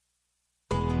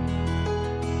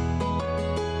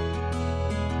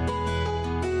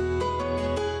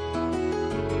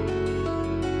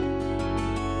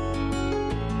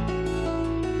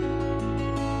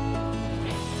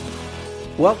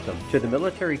Welcome to the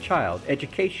Military Child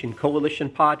Education Coalition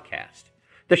podcast,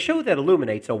 the show that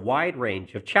illuminates a wide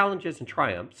range of challenges and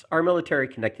triumphs our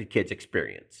military-connected kids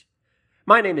experience.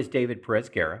 My name is David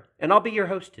Perez-Guerra, and I'll be your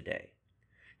host today.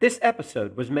 This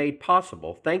episode was made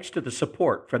possible thanks to the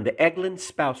support from the Eglin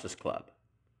Spouses Club.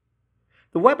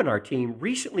 The webinar team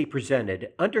recently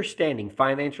presented Understanding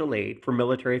Financial Aid for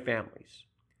Military Families.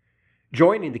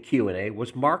 Joining the Q&A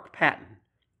was Mark Patton,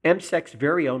 MSEC's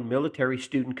very own military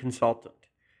student consultant.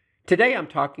 Today I'm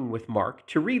talking with Mark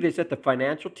to revisit the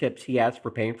financial tips he has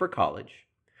for paying for college,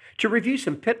 to review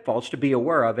some pitfalls to be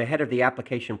aware of ahead of the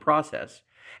application process,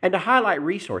 and to highlight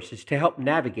resources to help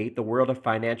navigate the world of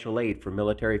financial aid for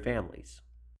military families.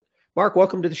 Mark,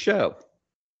 welcome to the show.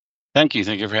 Thank you.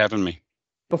 Thank you for having me.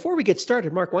 Before we get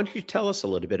started, Mark, why don't you tell us a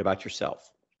little bit about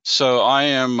yourself? So I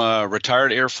am a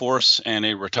retired Air Force and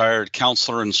a retired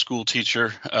counselor and school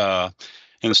teacher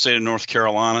in the state of North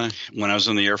Carolina. When I was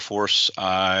in the Air Force,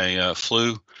 I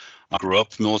flew. I grew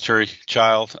up a military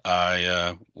child.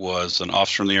 I was an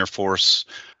officer in the Air Force,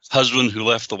 husband who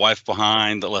left the wife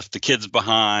behind, that left the kids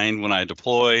behind when I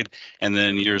deployed. And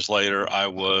then years later, I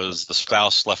was the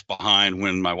spouse left behind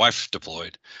when my wife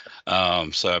deployed.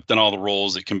 So I've done all the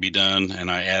roles that can be done. And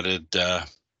I added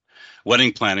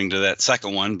wedding planning to that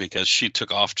second one because she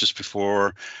took off just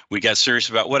before we got serious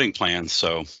about wedding plans.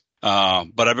 So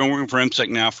but I've been working for MSEC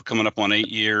now for coming up on 8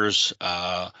 years.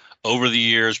 Over the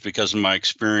years, because of my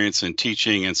experience in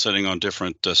teaching and sitting on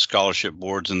different scholarship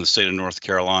boards in the state of North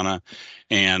Carolina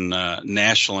and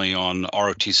nationally on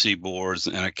ROTC boards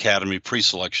and academy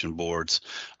pre-selection boards,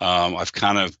 I've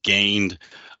kind of gained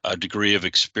a degree of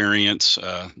experience,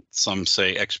 some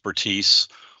say expertise,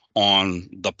 on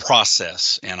the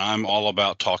process. And I'm all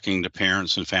about talking to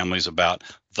parents and families about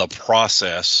the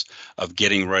process of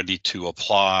getting ready to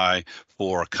apply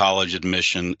for college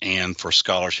admission and for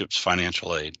scholarships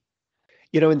financial aid.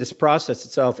 You know, in this process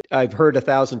itself, I've heard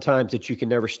 1,000 times that you can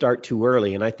never start too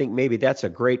early, and I think maybe that's a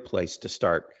great place to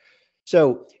start.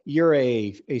 So you're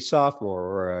a sophomore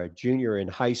or a junior in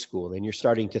high school, and you're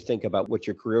starting to think about what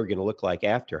your career is going to look like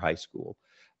after high school.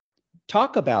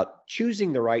 Talk about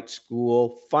choosing the right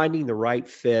school, finding the right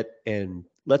fit, and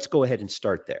let's go ahead and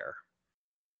start there.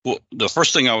 Well, the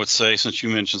first thing I would say, since you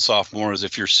mentioned sophomore, is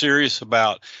if you're serious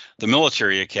about the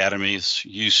military academies,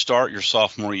 you start your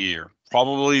sophomore year.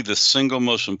 Probably the single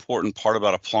most important part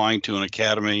about applying to an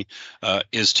academy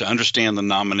is to understand the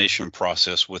nomination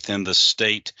process within the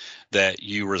state that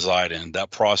you reside in.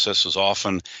 That process is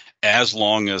often as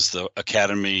long as the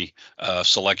academy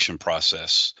selection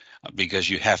process, because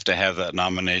you have to have that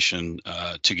nomination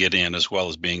to get in as well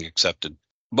as being accepted.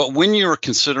 But when you're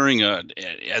considering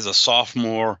as a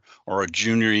sophomore or a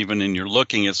junior even, and you're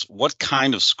looking at what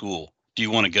kind of school do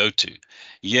you want to go to?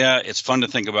 Yeah, it's fun to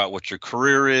think about what your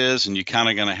career is, and you're kind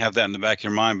of going to have that in the back of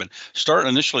your mind. But start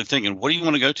initially thinking, what do you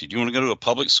want to go to? Do you want to go to a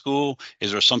public school?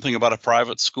 Is there something about a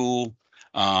private school?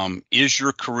 Is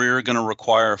your career going to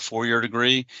require a 4-year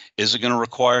degree? Is it going to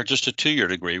require just a 2-year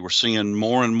degree? We're seeing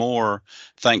more and more,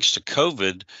 thanks to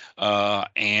COVID,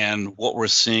 and what we're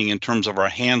seeing in terms of our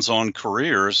hands-on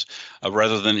careers.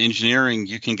 Rather than engineering,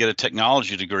 you can get a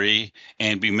technology degree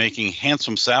and be making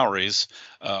handsome salaries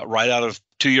right out of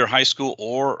 2-year high school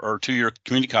or 2-year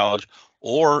community college.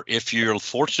 Or if you're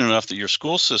fortunate enough that your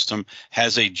school system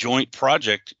has a joint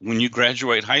project, when you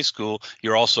graduate high school,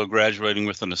 you're also graduating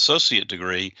with an associate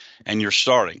degree and you're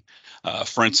starting.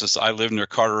 For instance, I live near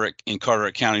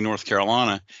Carteret County, North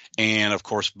Carolina, and of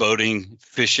course, boating,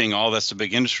 fishing, all that's the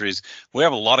big industries. We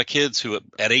have a lot of kids who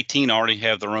at 18 already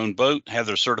have their own boat, have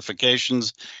their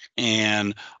certifications,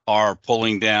 and are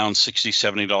pulling down $60,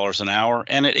 $70 an hour.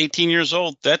 And at 18 years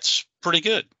old, that's pretty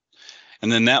good.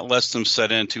 And then that lets them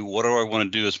set into, what do I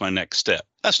want to do as my next step?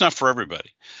 That's not for everybody.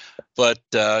 But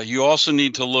you also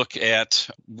need to look at,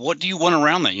 what do you want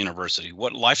around that university?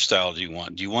 What lifestyle do you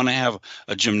want? Do you want to have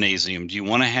a gymnasium? Do you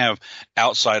want to have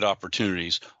outside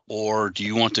opportunities? Or do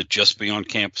you want to just be on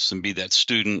campus and be that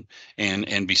student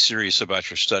and be serious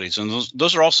about your studies? And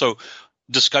those are also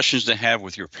discussions to have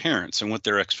with your parents and what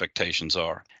their expectations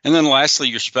are. And then lastly,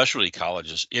 your specialty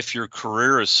colleges. If your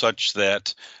career is such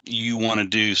that you want to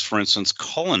do, for instance,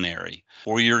 culinary,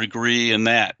 or your degree in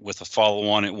that with a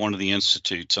follow-on at one of the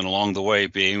institutes, and along the way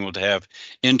being able to have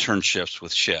internships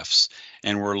with chefs.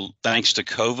 And we're, thanks to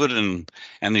COVID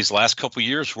and these last couple of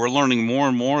years, we're learning more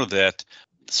and more that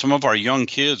some of our young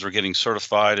kids are getting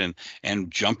certified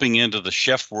and jumping into the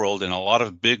chef world in a lot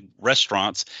of big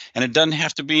restaurants. And it doesn't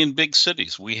have to be in big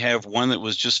cities. We have one that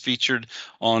was just featured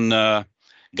on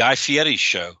Guy Fieri's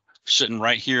show, sitting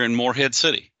right here in Morehead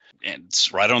City. and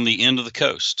it's right on the end of the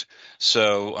coast.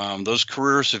 So those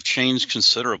careers have changed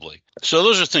considerably. So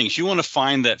those are things you want to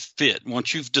find that fit.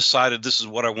 Once you've decided this is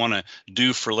what I want to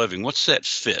do for a living, what's that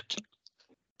fit?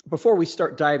 Before we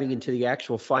start diving into the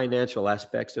actual financial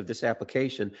aspects of this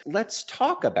application, let's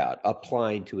talk about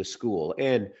applying to a school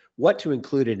and what to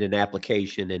include in an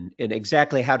application and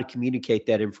exactly how to communicate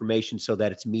that information so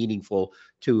that it's meaningful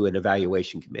to an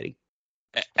evaluation committee.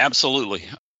 Absolutely.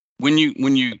 When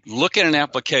you look at an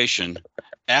application,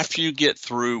 after you get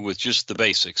through with just the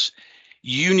basics,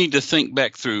 you need to think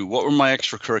back through what were my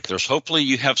extracurriculars. Hopefully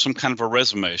you have some kind of a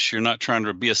resume, so you're not trying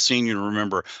to be a senior and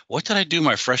remember, what did I do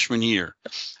my freshman year?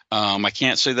 I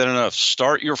can't say that enough.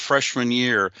 Start your freshman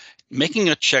year making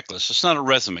a checklist. It's not a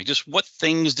resume. Just what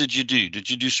things did you do? Did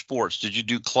you do sports? Did you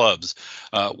do clubs?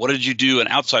 What did you do in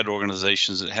outside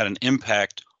organizations that had an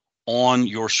impact on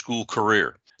your school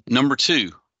career? Number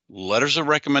 2, letters of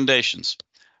recommendations.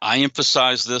 I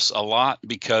emphasize this a lot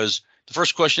because the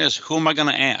first question is, who am I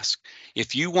going to ask?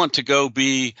 If you want to go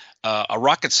be a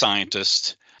rocket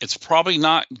scientist, it's probably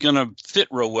not going to fit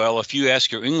real well if you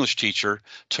ask your English teacher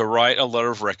to write a letter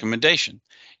of recommendation.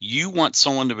 You want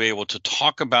someone to be able to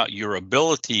talk about your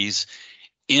abilities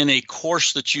in a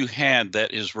course that you had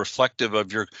that is reflective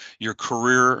of your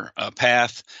career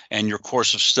path and your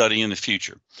course of study in the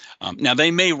future. Now,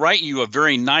 they may write you a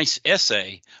very nice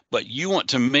essay, but you want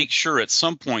to make sure at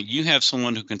some point you have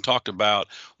someone who can talk about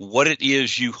what it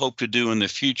is you hope to do in the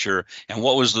future and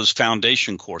what was those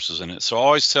foundation courses in it. So I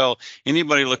always tell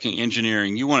anybody looking at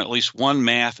engineering, you want at least one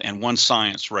math and one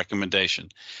science recommendation.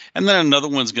 And then another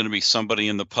one's going to be somebody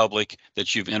in the public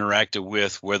that you've interacted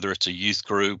with, whether it's a youth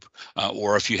group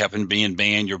or if you happen to be in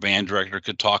band, your band director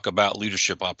could talk about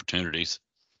leadership opportunities.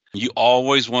 You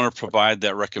always want to provide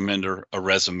that recommender a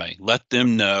resume. Let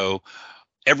them know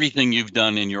everything you've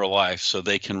done in your life so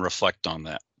they can reflect on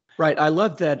that. Right. I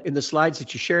love that in the slides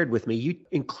that you shared with me, you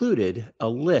included a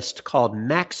list called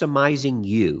Maximizing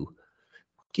You.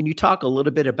 Can you talk a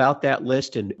little bit about that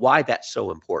list and why that's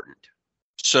so important?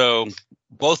 So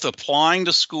both applying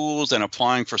to schools and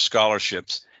applying for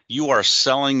scholarships, you are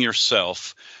selling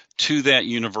yourself to that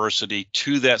university,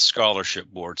 to that scholarship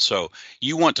board. So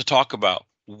you want to talk about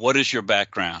what is your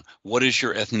background? What is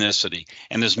your ethnicity?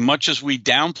 And as much as we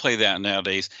downplay that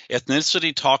nowadays,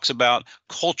 ethnicity talks about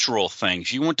cultural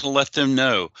things. You want to let them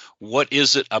know what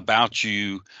is it about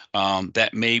you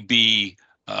that may be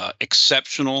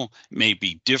exceptional, may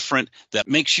be different, that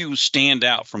makes you stand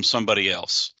out from somebody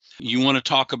else. You want to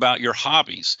talk about your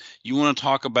hobbies. You want to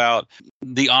talk about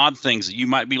the odd things that you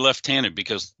might be left-handed,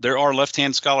 because there are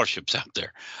left-hand scholarships out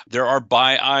there. There are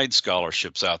bi-eyed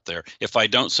scholarships out there. If I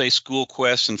don't say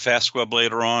SchoolQuest and FastWeb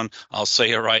later on, I'll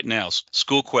say it right now.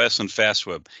 SchoolQuest and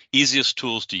FastWeb, easiest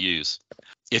tools to use.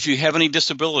 If you have any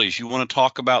disabilities, you want to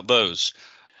talk about those.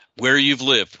 Where you've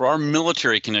lived. For our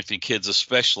military-connected kids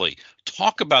especially,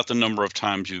 talk about the number of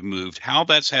times you've moved, how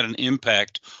that's had an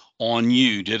impact on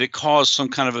you. Did it cause some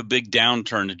kind of a big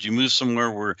downturn? Did you move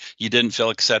somewhere where you didn't feel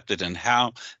accepted, and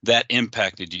how that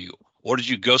impacted you? Or did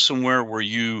you go somewhere where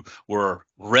you were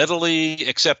readily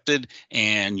accepted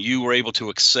and you were able to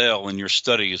excel in your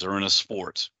studies or in a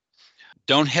sport?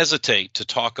 Don't hesitate to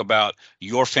talk about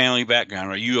your family background.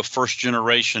 Are you a first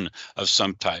generation of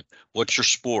some type? What's your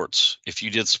sports, if you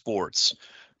did sports?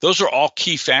 Those are all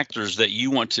key factors that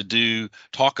you want to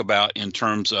talk about in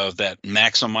terms of that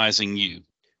maximizing you.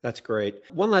 That's great.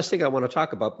 One last thing I want to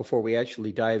talk about before we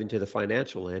actually dive into the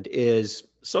financial end is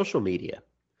social media.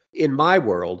 In my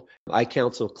world, I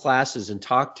counsel classes and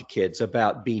talk to kids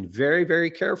about being very,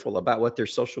 very careful about what their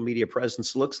social media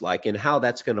presence looks like and how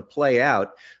that's going to play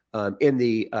out in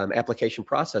the application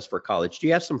process for college. Do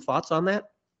you have some thoughts on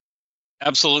that?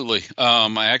 Absolutely.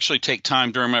 I actually take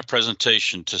time during my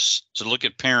presentation to look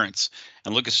at parents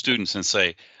and look at students and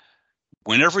say,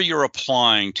 whenever you're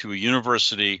applying to a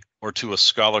university or to a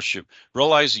scholarship,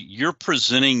 realize you're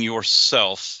presenting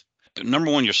yourself.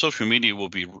 Number one, your social media will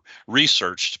be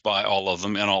researched by all of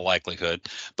them in all likelihood,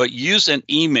 but use an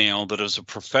email that is a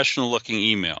professional looking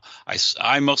email.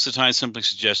 I most of the time simply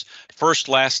suggest first,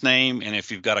 last name, and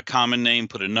if you've got a common name,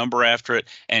 put a number after it,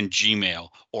 and Gmail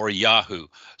or Yahoo,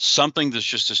 something that's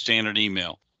just a standard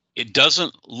email. It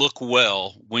doesn't look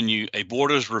well when a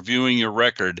board is reviewing your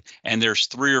record and there's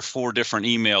 3 or 4 different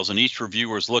emails and each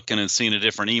reviewer is looking and seeing a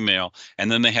different email, and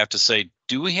then they have to say,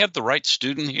 do we have the right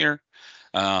student here?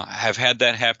 Have had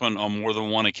that happen on more than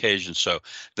one occasion. So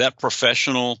that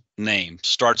professional name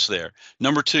starts there.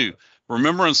 Number 2,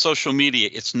 remember on social media,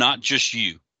 it's not just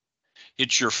you.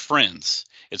 It's your friends.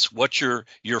 It's what your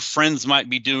friends might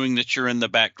be doing that you're in the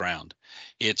background.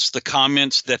 It's the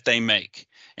comments that they make.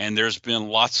 And there's been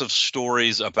lots of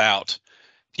stories about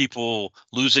people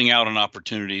losing out on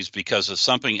opportunities because of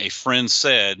something a friend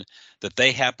said that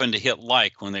they happened to hit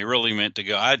like when they really meant to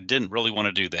go, I didn't really want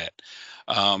to do that.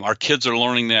 Our kids are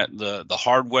learning that the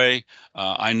hard way.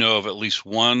 I know of at least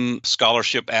one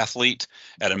scholarship athlete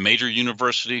at a major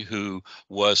university who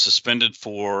was suspended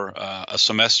for a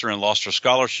semester and lost her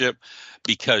scholarship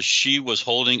because she was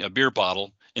holding a beer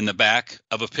bottle in the back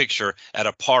of a picture at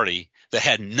a party that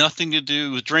had nothing to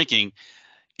do with drinking.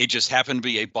 It just happened to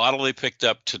be a bottle they picked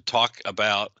up to talk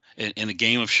about in a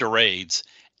game of charades,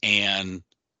 and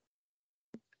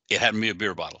it happened to be a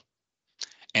beer bottle.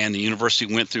 And the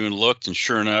university went through and looked, and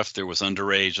sure enough, there was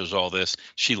underage, there's all this.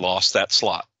 She lost that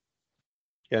slot.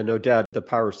 Yeah, no doubt. The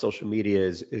power of social media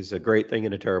is a great thing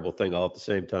and a terrible thing all at the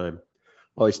same time.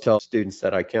 I always tell students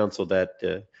that I counsel that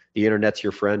the internet's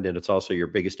your friend and it's also your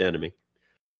biggest enemy.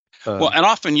 Well, and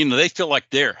often, they feel like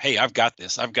hey, I've got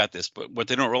this. But what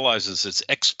they don't realize is it's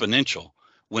exponential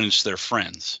when it's their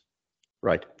friends.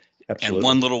 Right. Absolutely. And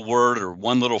one little word or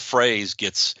one little phrase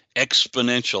gets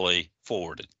exponentially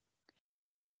forwarded.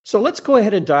 So let's go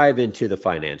ahead and dive into the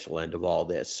financial end of all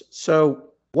this. So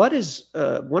what is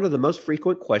one of the most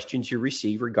frequent questions you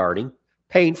receive regarding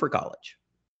paying for college?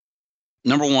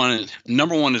 Number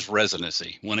one is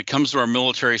residency. When it comes to our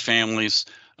military families,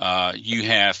 you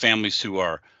have families who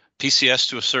are PCS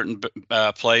to a certain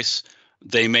place.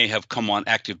 They may have come on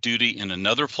active duty in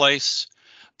another place,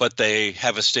 but they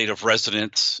have a state of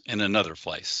residence in another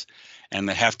place. And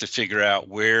they have to figure out,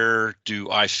 where do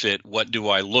I fit? What do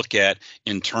I look at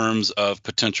in terms of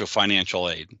potential financial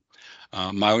aid?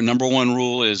 My number one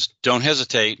rule is don't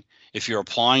hesitate if you're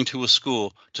applying to a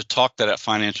school to talk to that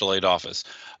financial aid office.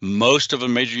 Most of the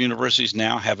major universities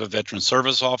now have a veteran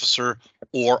service officer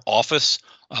or office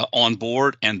on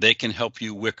board, and they can help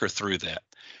you wicker through that.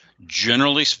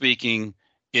 Generally speaking,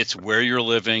 it's where you're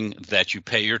living that you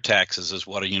pay your taxes is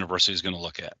what a university is going to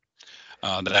look at.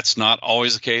 That's not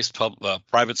always the case.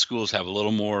 Private schools have a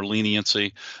little more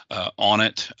leniency on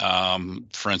it.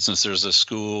 For instance, there's a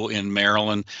school in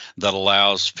Maryland that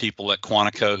allows people at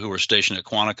Quantico who are stationed at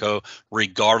Quantico,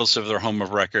 regardless of their home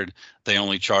of record, they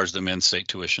only charge them in-state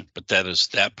tuition. But that is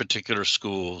that particular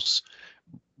school's.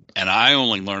 And I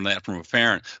only learned that from a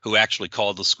parent who actually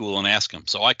called the school and asked them.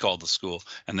 So I called the school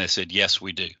and they said, yes,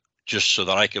 we do, just so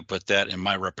that I could put that in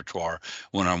my repertoire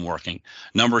when I'm working.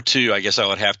 Number two, I guess I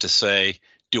would have to say,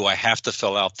 do I have to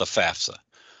fill out the FAFSA,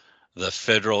 the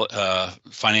Federal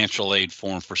Financial Aid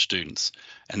Form for Students?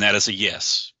 And that is a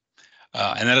yes.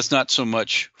 And that is not so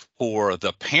much for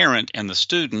the parent and the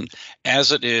student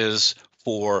as it is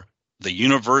for the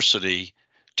university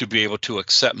to be able to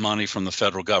accept money from the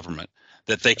federal government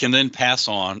that they can then pass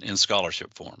on in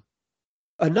scholarship form.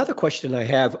 Another question I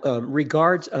have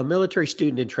regards a military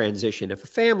student in transition. If a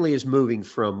family is moving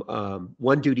from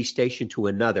one duty station to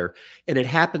another, and it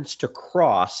happens to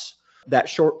cross that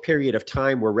short period of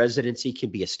time where residency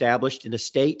can be established in a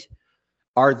state,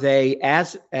 are they,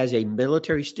 as a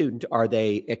military student, are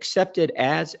they accepted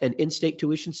as an in-state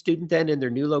tuition student then in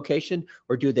their new location,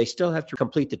 or do they still have to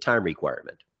complete the time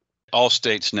requirement? All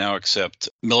states now accept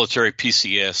military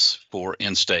PCS for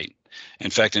in-state.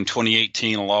 In fact, in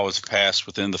 2018, a law was passed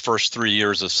within the first 3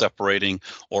 years of separating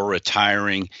or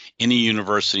retiring. Any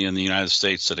university in the United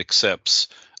States that accepts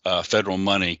federal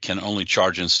money can only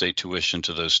charge in-state tuition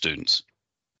to those students.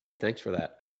 Thanks for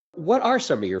that. What are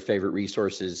some of your favorite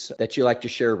resources that you like to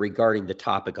share regarding the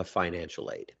topic of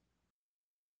financial aid?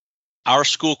 Our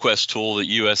SchoolQuest tool that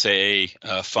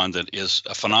USAA funded is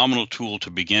a phenomenal tool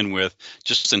to begin with,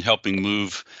 just in helping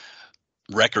move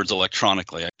records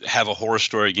electronically. I have a horror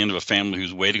story again of a family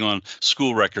who's waiting on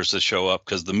school records to show up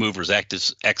because the movers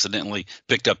accidentally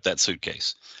picked up that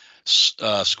suitcase.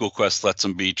 SchoolQuest lets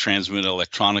them be transmitted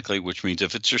electronically, which means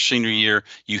if it's your senior year,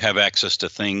 you have access to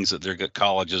things that their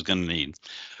college is going to need.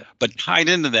 But tied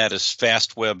into that is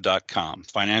fastweb.com,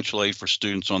 financial aid for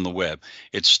students on the web.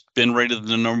 It's been rated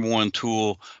the number one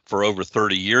tool for over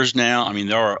 30 years now. I mean,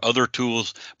 there are other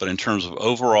tools, but in terms of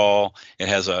overall, it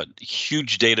has a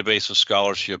huge database of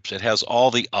scholarships. It has all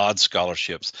the odd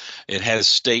scholarships. It has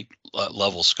state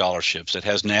level scholarships. It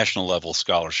has national level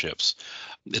scholarships.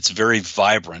 It's very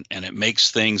vibrant, and it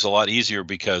makes things a lot easier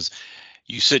because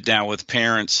you sit down with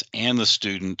parents and the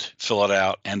student, fill it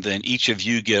out, and then each of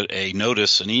you get a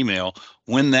notice, an email,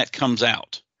 when that comes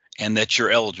out and that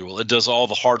you're eligible. It does all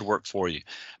the hard work for you.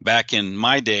 Back in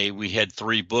my day, we had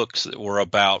 3 books that were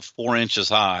about 4 inches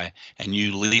high, and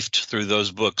you leafed through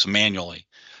those books manually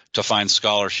to find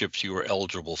scholarships you were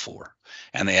eligible for.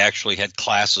 And they actually had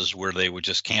classes where they would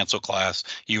just cancel class.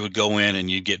 You would go in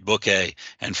and you'd get book A,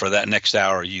 and for that next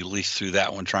hour, you leaf through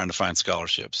that one trying to find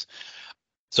scholarships.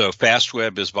 So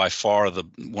FastWeb is by far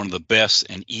one of the best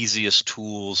and easiest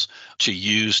tools to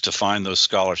use to find those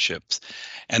scholarships.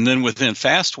 And then within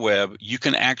FastWeb, you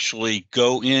can actually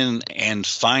go in and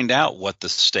find out what the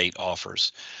state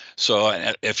offers.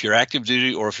 So if you're active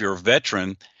duty or if you're a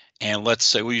veteran, and let's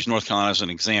say we use North Carolina as an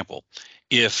example,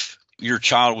 if your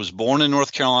child was born in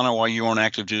North Carolina while you were on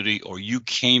active duty, or you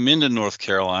came into North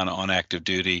Carolina on active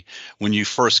duty when you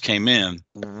first came in,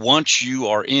 once you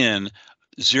are in,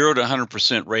 0 to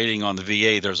 100% rating on the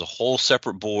VA, there's a whole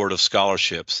separate board of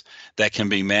scholarships that can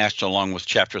be matched along with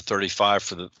Chapter 35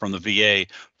 from the VA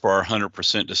for our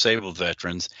 100% disabled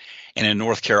veterans. And in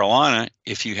North Carolina,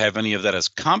 if you have any of that as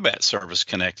combat service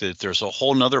connected, there's a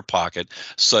whole nother pocket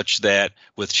such that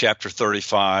with Chapter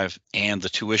 35 and the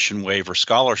tuition waiver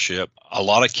scholarship, a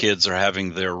lot of kids are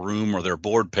having their room or their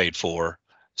board paid for.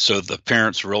 So the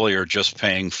parents really are just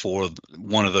paying for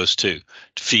one of those two.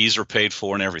 Fees are paid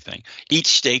for and everything. Each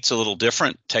state's a little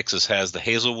different. Texas has the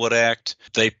Hazelwood Act.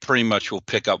 They pretty much will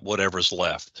pick up whatever's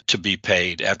left to be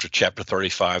paid after Chapter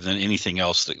 35 than anything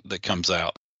else that comes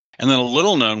out. And then a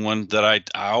little known one that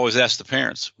I always ask the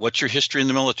parents, what's your history in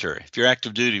the military? If you're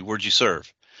active duty, where'd you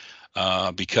serve?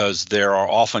 Because there are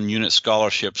often unit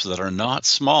scholarships that are not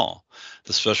small.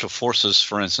 The Special Forces,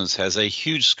 for instance, has a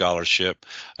huge scholarship,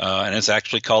 and it's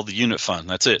actually called the Unit Fund.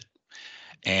 That's it.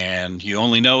 And you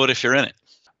only know it if you're in it.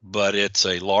 But it's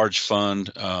a large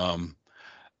fund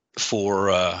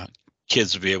for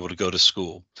kids to be able to go to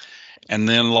school. And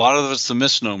then a lot of it's the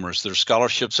misnomers. There's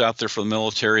scholarships out there for the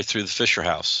military through the Fisher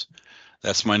House.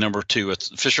 That's my number two.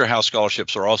 Fisher House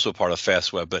scholarships are also part of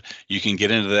FastWeb, but you can get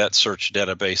into that search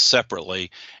database separately,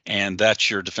 and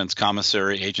that's your Defense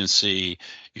Commissary Agency,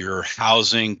 your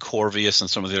housing, Corvius, and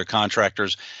some of the other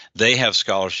contractors. They have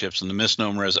scholarships, and the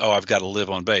misnomer is, I've got to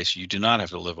live on base. You do not have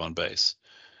to live on base.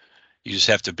 You just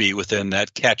have to be within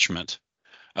that catchment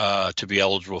to be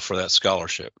eligible for that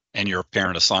scholarship, and you're a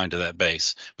parent assigned to that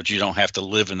base, but you don't have to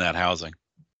live in that housing.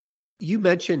 You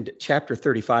mentioned Chapter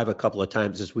 35 a couple of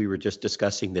times as we were just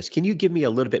discussing this. Can you give me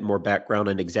a little bit more background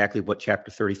on exactly what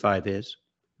Chapter 35 is?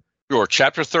 Sure.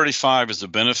 Chapter 35 is a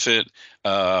benefit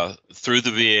through the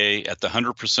VA at the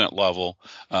 100% level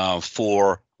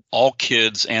for all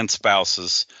kids and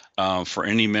spouses for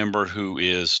any member who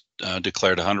is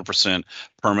declared 100%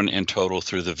 permanent and total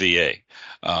through the VA.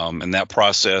 And that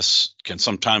process can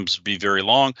sometimes be very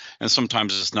long, and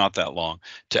sometimes it's not that long.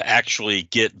 To actually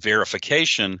get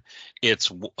verification, it's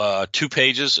 2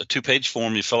 pages, a 2-page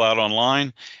form you fill out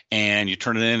online, and you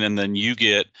turn it in, and then you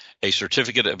get a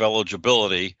certificate of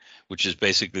eligibility, which is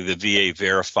basically the VA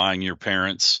verifying your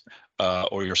parents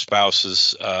or your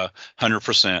spouse's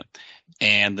 100%.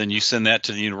 And then you send that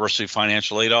to the University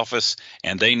Financial Aid Office,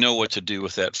 and they know what to do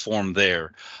with that form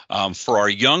there. For our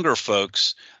younger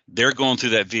folks, they're going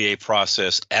through that VA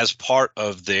process as part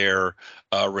of their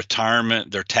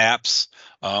retirement, their TAPS,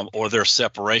 or their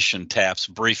separation TAPS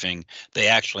briefing. They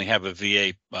actually have a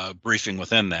VA briefing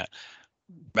within that.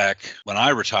 Back when I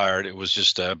retired, it was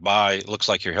just bye, looks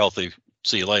like you're healthy,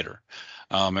 see you later.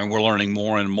 And we're learning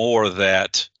more and more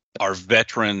that our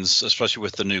veterans, especially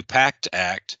with the new PACT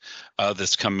Act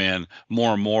that's come in,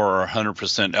 more and more are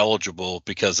 100% eligible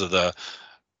because of the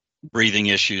breathing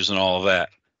issues and all of that.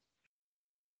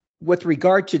 With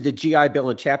regard to the GI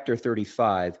Bill in Chapter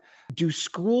 35, do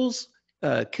schools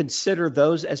consider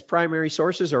those as primary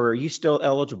sources, or are you still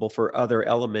eligible for other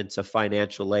elements of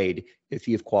financial aid if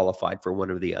you've qualified for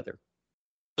one or the other?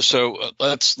 So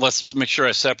let's make sure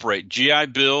I separate. GI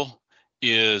Bill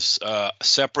is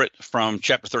separate from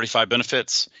Chapter 35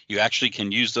 benefits. You actually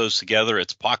can use those together.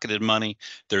 It's pocketed money.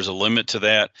 There's a limit to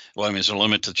that. Well, there's a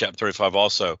limit to Chapter 35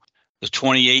 also. The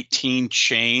 2018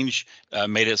 change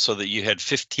made it so that you had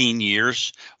 15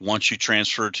 years. Once you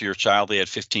transferred to your child, they had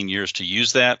 15 years to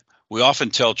use that. We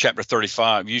often tell Chapter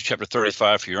 35, use Chapter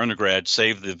 35 for your undergrad,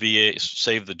 save the VA,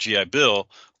 save the GI Bill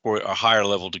for a higher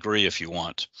level degree if you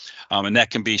want. And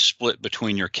that can be split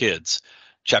between your kids.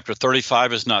 Chapter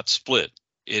 35 is not split.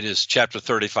 It is Chapter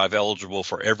 35 eligible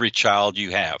for every child you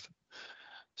have.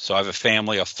 So I have a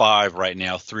family of 5 right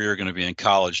now. 3 are going to be in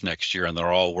college next year, and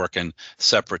they're all working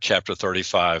separate Chapter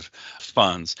 35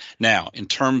 funds. Now, in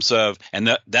terms of,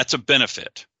 and that's a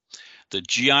benefit. The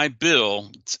GI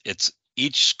Bill, it's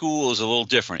each school is a little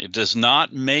different. It does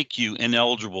not make you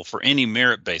ineligible for any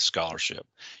merit-based scholarship.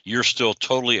 You're still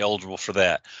totally eligible for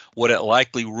that. What it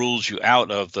likely rules you out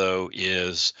of, though,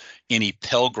 is any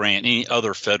Pell Grant, any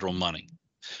other federal money.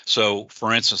 So,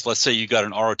 for instance, let's say you got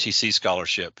an ROTC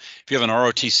scholarship. If you have an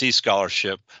ROTC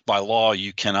scholarship, by law,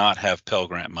 you cannot have Pell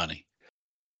Grant money.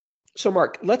 So,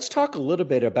 Mark, let's talk a little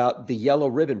bit about the Yellow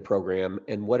Ribbon program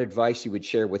and what advice you would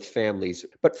share with families.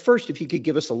 But first, if you could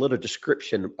give us a little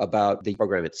description about the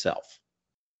program itself.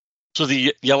 So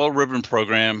the Yellow Ribbon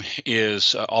program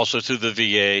is also through the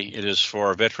VA. It is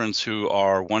for veterans who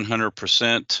are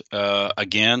 100%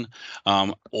 again,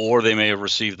 or they may have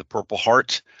received the Purple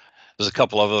Heart. There's a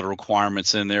couple of other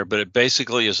requirements in there, but it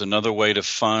basically is another way to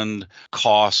fund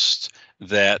costs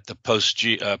that the post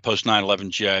 9/11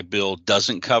 GI Bill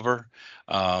doesn't cover.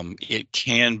 It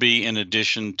can be in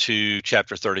addition to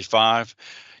Chapter 35.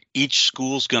 Each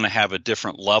school's going to have a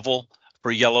different level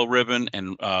for Yellow Ribbon,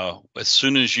 and as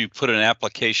soon as you put an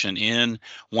application in,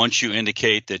 once you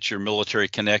indicate that you're military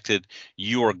connected,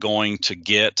 you are going to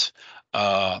get,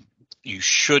 you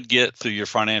should get through your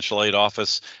financial aid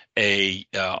office a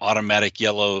automatic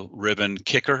Yellow Ribbon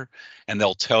kicker, and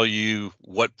they'll tell you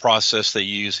what process they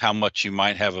use, how much you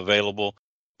might have available.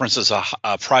 For instance,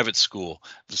 a private school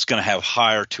that's going to have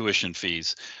higher tuition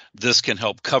fees. This can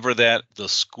help cover that. The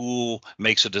school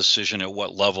makes a decision at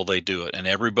what level they do it, and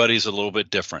everybody's a little bit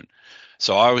different.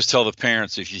 So I always tell the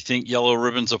parents, if you think Yellow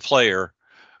Ribbon's a player,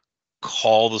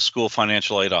 call the school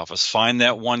financial aid office. Find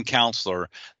that one counselor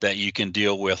that you can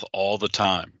deal with all the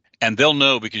time. And they'll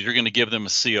know because you're going to give them a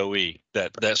COE,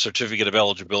 that certificate of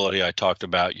eligibility I talked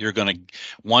about. You're going to,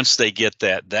 once they get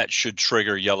that, that should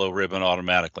trigger Yellow Ribbon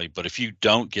automatically. But if you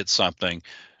don't get something,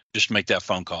 just make that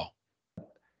phone call.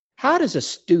 How does a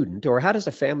student or how does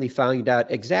a family find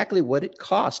out exactly what it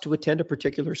costs to attend a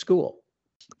particular school?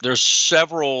 There's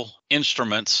several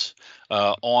instruments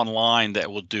online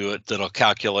that will do it, that'll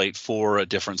calculate for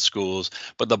different schools.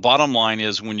 But the bottom line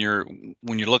is when you're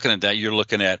looking at that, you're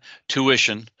looking at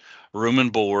tuition, room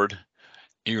and board,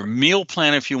 your meal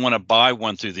plan if you want to buy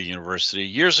one through the university.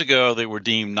 Years ago, they were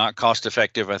deemed not cost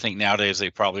effective. I think nowadays they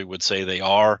probably would say they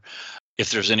are. If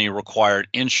there's any required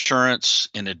insurance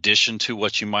in addition to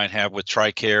what you might have with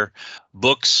TRICARE,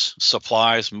 books,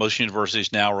 supplies, most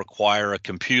universities now require a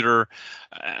computer.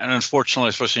 And unfortunately,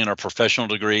 especially in our professional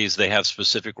degrees, they have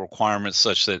specific requirements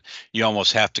such that you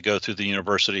almost have to go through the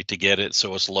university to get it.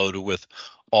 So it's loaded with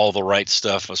all the right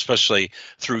stuff, especially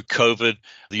through COVID.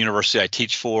 The university I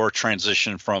teach for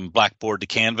transitioned from Blackboard to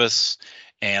Canvas.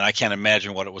 And I can't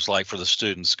imagine what it was like for the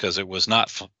students because it was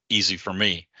not easy for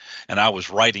me. And I was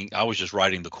just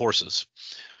writing the courses.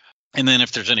 And then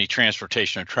if there's any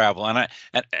transportation or travel, and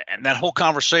that whole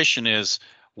conversation is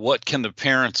what can the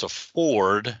parents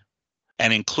afford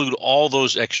and include all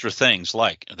those extra things,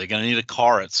 like are they going to need a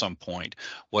car at some point?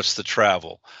 What's the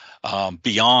travel?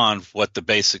 Beyond what the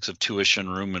basics of tuition,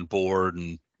 room and board,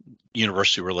 and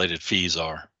university-related fees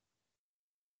are.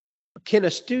 Can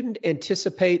a student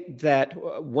anticipate that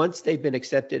once they've been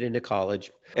accepted into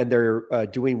college and they're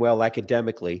doing well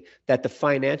academically, that the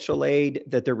financial aid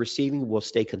that they're receiving will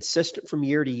stay consistent from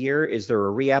year to year? Is there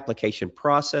a reapplication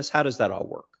process? How does that all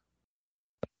work?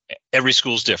 Every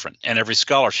school's different and every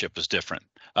scholarship is different.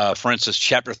 For instance,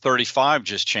 Chapter 35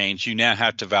 just changed. You now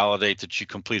have to validate that you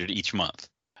completed each month.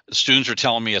 The students are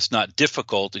telling me it's not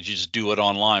difficult, that you just do it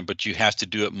online, but you have to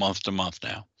do it month to month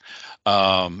now.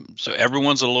 So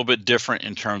everyone's a little bit different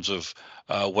in terms of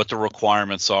what the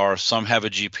requirements are. Some have a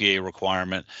GPA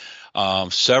requirement.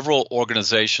 Several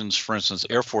organizations, for instance,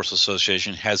 Air Force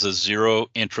Association has a zero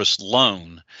interest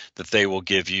loan that they will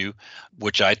give you,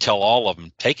 which I tell all of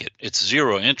them, take it. It's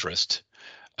zero interest.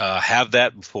 Have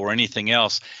that before anything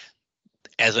else.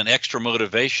 As an extra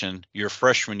motivation, your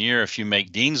freshman year, if you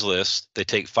make Dean's List, they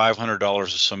take $500 a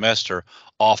semester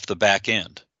off the back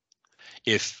end.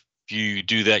 If you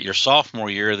do that your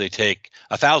sophomore year, they take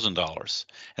 $1,000.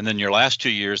 And then your last 2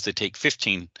 years, they take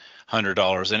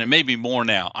 $1,500. And it may be more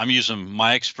now. I'm using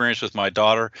my experience with my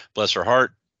daughter, bless her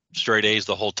heart, straight A's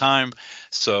the whole time.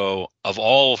 So of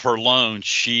all of her loans,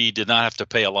 she did not have to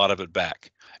pay a lot of it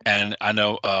back. And I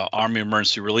know Army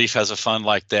Emergency Relief has a fund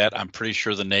like that. I'm pretty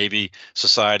sure the Navy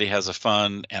Society has a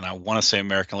fund. And I want to say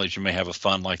American Legion may have a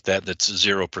fund like that that's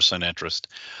 0% interest.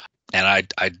 And I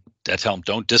tell them,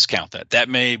 don't discount that. That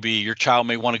may be, your child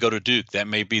may want to go to Duke. That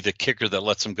may be the kicker that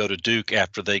lets them go to Duke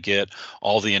after they get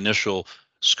all the initial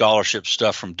scholarship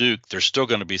stuff from Duke. There's still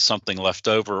going to be something left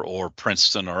over, or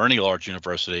Princeton or any large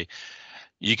university.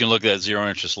 You can look at that zero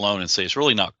interest loan and say it's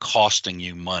really not costing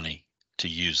you money to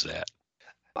use that.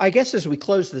 I guess as we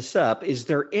close this up, is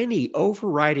there any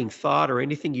overriding thought or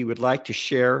anything you would like to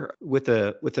share with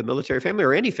a military family,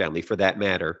 or any family for that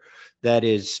matter, that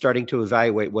is starting to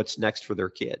evaluate what's next for their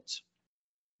kids?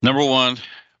 Number one,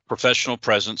 professional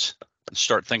presence.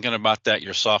 Start thinking about that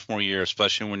your sophomore year,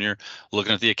 especially when you're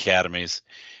looking at the academies.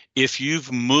 If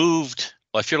you've moved,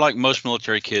 if you're like most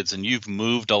military kids and you've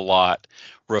moved a lot,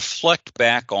 reflect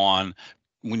back on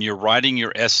when you're writing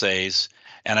your essays,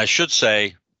 and I should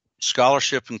say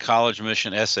scholarship and college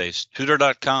admission essays,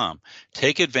 tutor.com.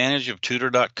 Take advantage of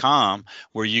tutor.com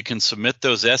where you can submit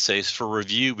those essays for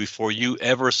review before you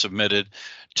ever submit it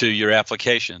to your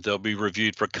application. They'll be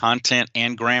reviewed for content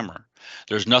and grammar.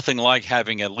 There's nothing like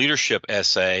having a leadership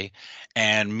essay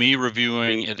and me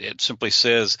reviewing it. It simply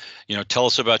says, tell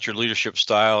us about your leadership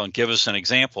style and give us an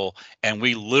example. And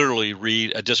we literally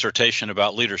read a dissertation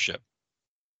about leadership.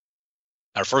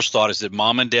 Our first thought is, did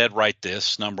mom and dad write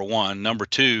this? Number one. Number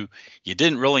two, you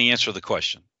didn't really answer the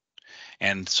question.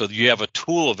 And so you have a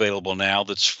tool available now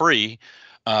that's free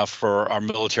for our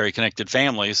military connected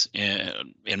families.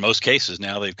 In most cases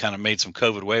now, they've kind of made some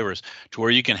COVID waivers to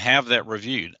where you can have that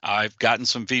reviewed. I've gotten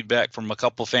some feedback from a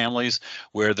couple families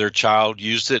where their child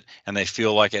used it and they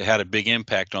feel like it had a big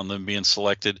impact on them being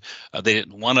selected.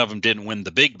 One of them didn't win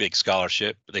the big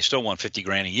scholarship, but they still won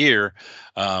 $50,000 a year,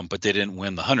 but they didn't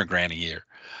win the $100,000 a year.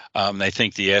 They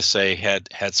think the essay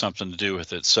had something to do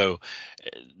with it. So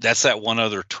that's that one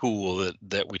other tool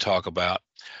that we talk about.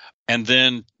 And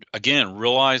then, again,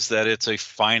 realize that it's a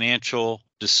financial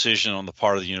decision on the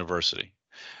part of the university.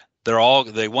 They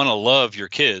want to love your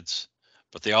kids,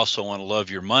 but they also want to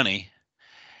love your money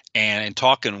and in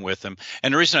talking with them.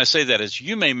 And the reason I say that is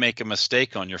you may make a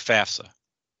mistake on your FAFSA.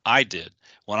 I did.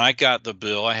 When I got the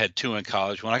bill, I had two in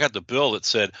college. When I got the bill that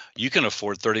said you can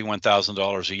afford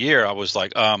 $31,000 a year, I was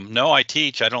like, no, I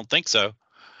teach. I don't think so.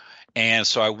 And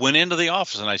so I went into the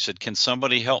office and I said, can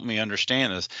somebody help me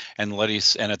understand this? And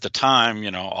at the time,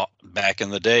 back in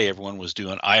the day, everyone was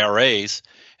doing IRAs.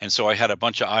 And so I had a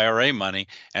bunch of IRA money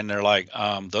and they're like,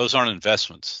 those aren't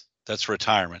investments. That's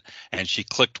retirement. And she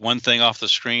clicked one thing off the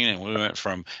screen and we went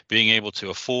from being able to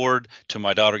afford to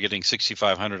my daughter getting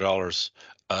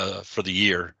 $6,500 for the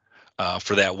year,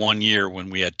 for that 1 year when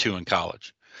we had two in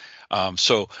college.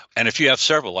 And if you have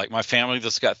several, like my family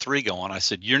that's got three going, I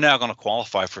said, you're now going to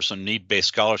qualify for some need-based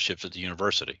scholarships at the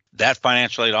university. That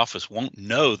financial aid office won't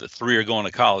know that three are going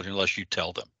to college unless you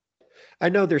tell them. I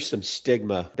know there's some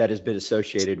stigma that has been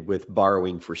associated with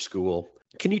borrowing for school.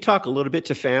 Can you talk a little bit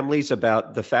to families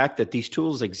about the fact that these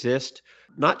tools exist,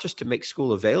 not just to make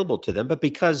school available to them, but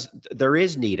because there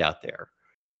is need out there?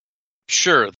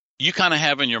 Sure. You kind of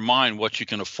have in your mind what you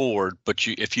can afford, but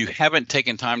if you haven't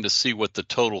taken time to see what the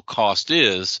total cost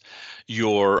is,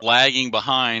 you're lagging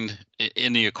behind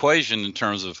in the equation in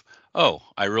terms of,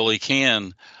 I really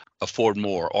can afford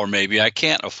more, or maybe I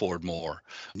can't afford more.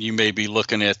 You may be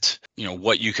looking at,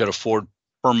 what you could afford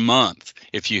per month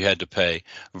if you had to pay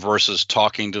versus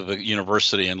talking to the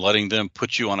university and letting them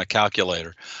put you on a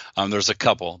calculator. There's a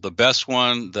couple. The best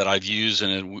one that I've used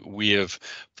and we have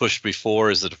pushed before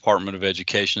is the Department of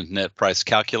Education's Net Price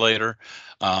Calculator.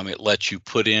 It lets you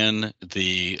put in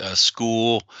the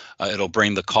school. It'll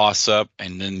bring the costs up,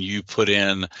 and then you put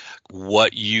in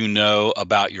what you know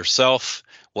about yourself,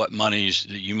 what monies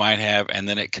you might have, and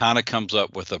then it kind of comes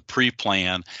up with a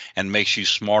pre-plan and makes you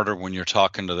smarter when you're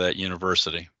talking to that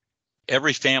university.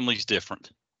 Every family's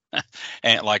different.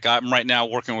 And like I'm right now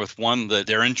working with one that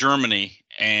they're in Germany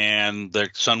and their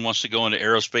son wants to go into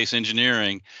aerospace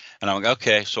engineering. And I'm like,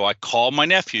 okay. So I called my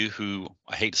nephew, who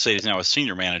I hate to say is now a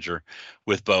senior manager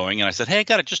with Boeing. And I said, hey, I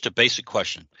got just a basic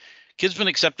question. Kid's been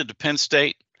accepted to Penn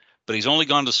State, but he's only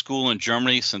gone to school in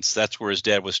Germany since that's where his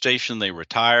dad was stationed. They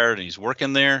retired and he's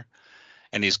working there.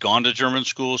 And he's gone to German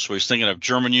school, so he's thinking of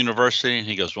German university. And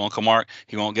he goes, well, Uncle Mark,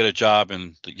 he won't get a job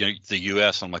in the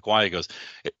U.S. I'm like, why? He goes,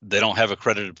 they don't have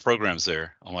accredited programs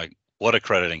there. I'm like, what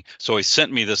accrediting? So he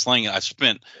sent me this link. I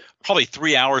spent probably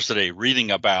 3 hours a day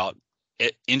reading about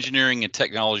engineering and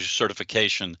technology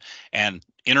certification and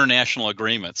international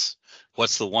agreements.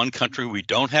 What's the one country we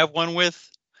don't have one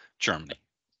with? Germany.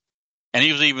 And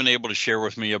he was even able to share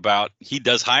with me about he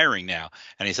does hiring now.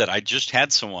 And he said, I just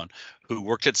had someone who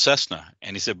worked at Cessna.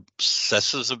 And he said,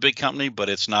 Cessna's a big company, but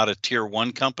it's not a tier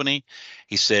one company.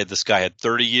 He said this guy had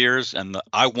 30 years and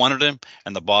I wanted him.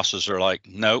 And the bosses are like,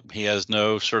 nope, he has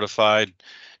no certified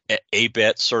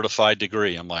ABET certified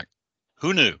degree. I'm like,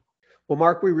 who knew? Well,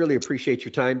 Mark, we really appreciate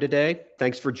your time today.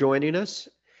 Thanks for joining us.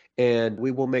 And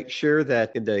we will make sure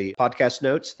that in the podcast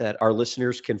notes that our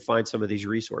listeners can find some of these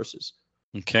resources.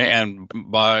 Okay, and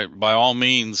by all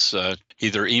means,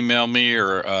 either email me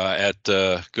or go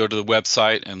to the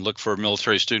website and look for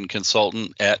Military Student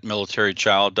Consultant at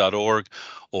militarychild.org,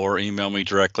 or email me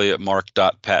directly at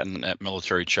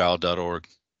mark.patton@militarychild.org.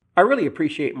 I really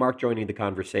appreciate Mark joining the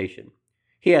conversation.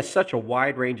 He has such a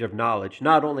wide range of knowledge,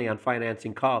 not only on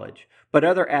financing college, but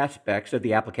other aspects of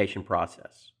the application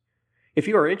process. If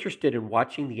you are interested in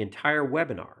watching the entire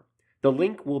webinar, the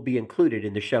link will be included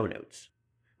in the show notes.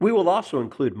 We will also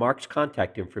include Mark's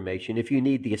contact information if you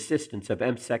need the assistance of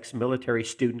MSEC's Military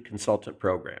Student Consultant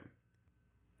Program.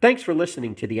 Thanks for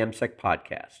listening to the MSEC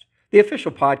Podcast, the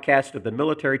official podcast of the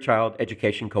Military Child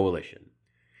Education Coalition.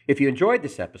 If you enjoyed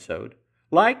this episode,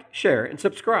 like, share, and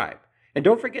subscribe. And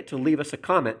don't forget to leave us a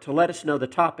comment to let us know the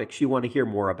topics you want to hear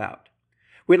more about.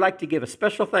 We'd like to give a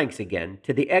special thanks again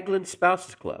to the Eglin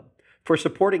Spouses Club for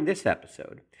supporting this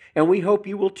episode, and we hope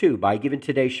you will too by giving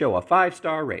today's show a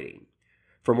 5-star rating.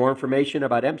 For more information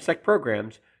about MSEC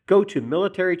programs, go to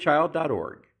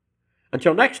militarychild.org.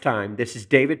 Until next time, this is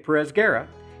David Perez Guerra,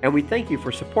 and we thank you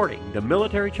for supporting the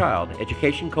Military Child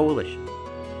Education Coalition.